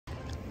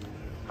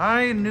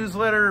Hi,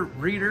 newsletter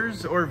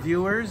readers or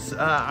viewers.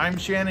 I'm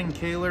Shannon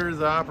Koehler,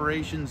 the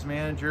Operations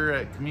Manager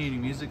at Community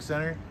Music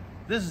Center.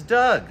 This is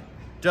Doug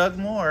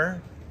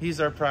Moore. He's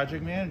our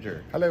project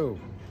manager. Hello.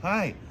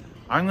 Hi.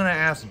 I'm going to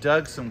ask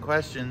Doug some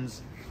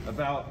questions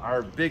about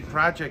our big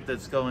project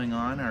that's going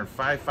on, our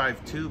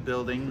 552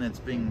 building that's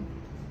being,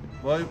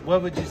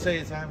 what would you say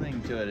is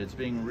happening to it? It's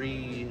being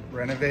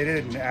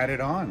renovated and added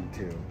on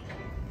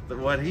to.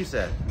 What he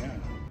said. Yeah.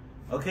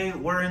 Okay,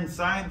 we're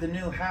inside the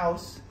new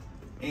house.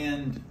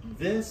 And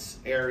this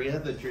area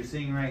that you're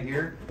seeing right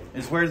here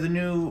is where the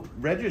new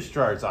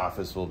registrar's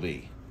office will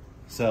be.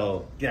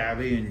 So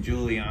Gabby and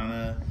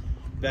Juliana,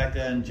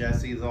 Becca and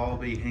Jesse, they'll all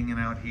be hanging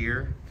out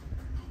here.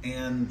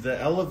 And the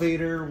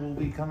elevator will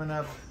be coming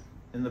up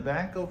in the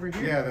back over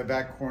here? Yeah, the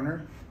back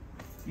corner.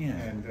 Yeah.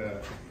 And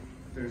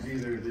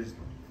there's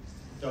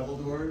double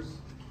doors.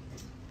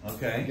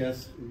 Okay. I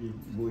guess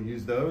we'll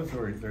use those,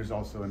 or there's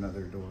also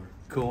another door.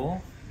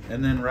 Cool.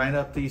 And then right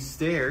up these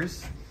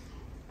stairs,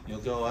 you'll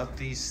go up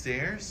these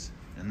stairs,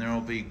 and there will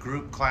be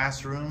group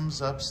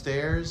classrooms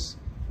upstairs,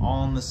 all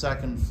on the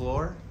second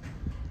floor.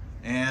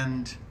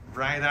 And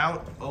right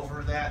out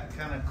over that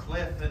kind of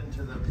cliff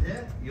into the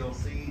pit, you'll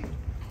see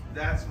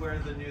that's where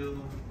the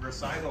new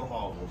recital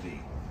hall will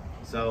be.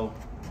 So,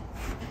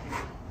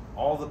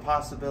 all the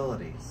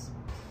possibilities.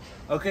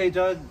 Okay,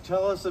 Doug,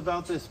 tell us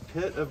about this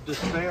pit of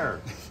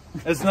despair.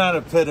 It's not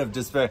a pit of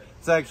despair.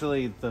 It's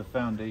actually the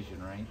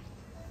foundation, right?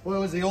 Well, it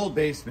was the old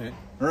basement.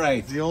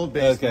 Right. The old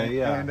basement. Okay,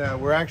 yeah.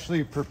 And we're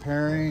actually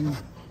preparing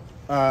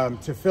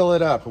to fill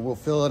it up. We'll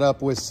fill it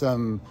up with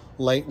some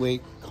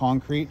lightweight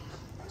concrete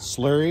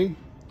slurry.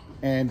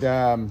 And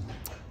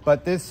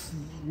but this,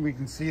 we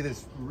can see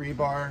this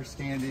rebar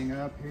standing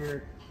up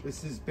here.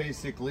 This is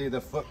basically the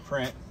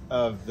footprint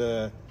of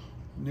the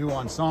new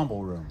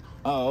ensemble room.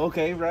 Oh,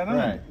 okay, right on.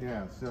 Right,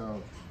 yeah.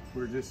 So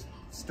we're just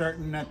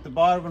starting at the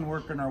bottom and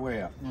working our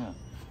way up. Yeah.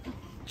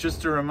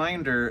 Just a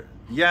reminder,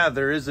 yeah,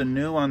 there is a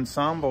new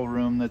ensemble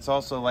room that's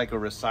also like a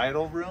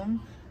recital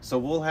room. So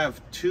we'll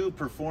have two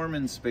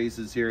performance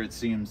spaces here at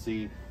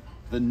CMC,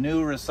 the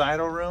new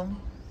recital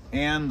room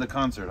and the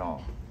concert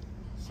hall.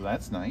 So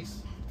that's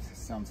nice.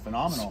 Sounds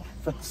phenomenal.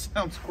 That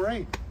sounds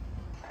great.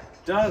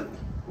 Doug,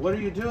 what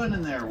are you doing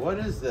in there? What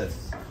is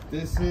this?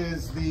 This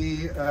is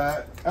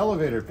the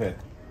elevator pit.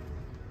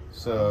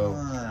 So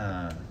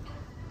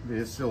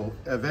this will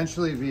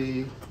eventually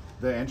be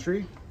the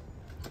entry.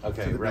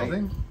 Okay, to the right.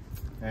 building,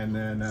 and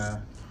then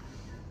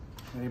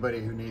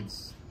anybody who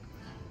needs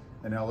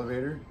an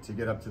elevator to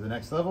get up to the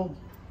next level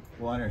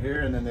will enter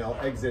here, and then they'll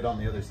exit on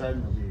the other side,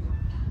 and they'll be.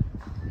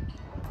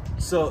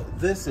 So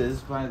this is,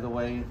 by the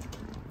way,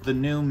 the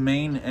new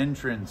main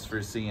entrance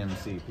for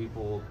CMC.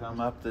 People will come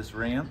up this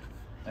ramp,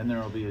 and there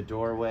will be a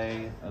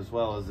doorway as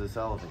well as this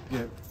elevator.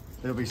 Yep.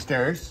 There'll be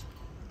stairs.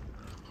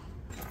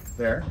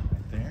 There.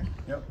 Right there.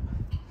 Yep.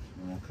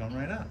 And we'll come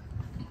right up.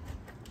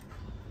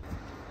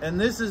 And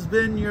this has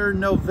been your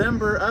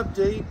November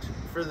update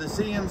for the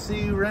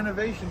CMC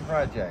renovation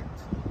project.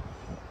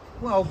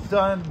 Well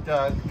done,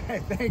 Doug. Hey,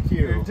 thank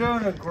you. You're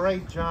doing a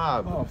great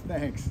job. Oh,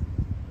 thanks.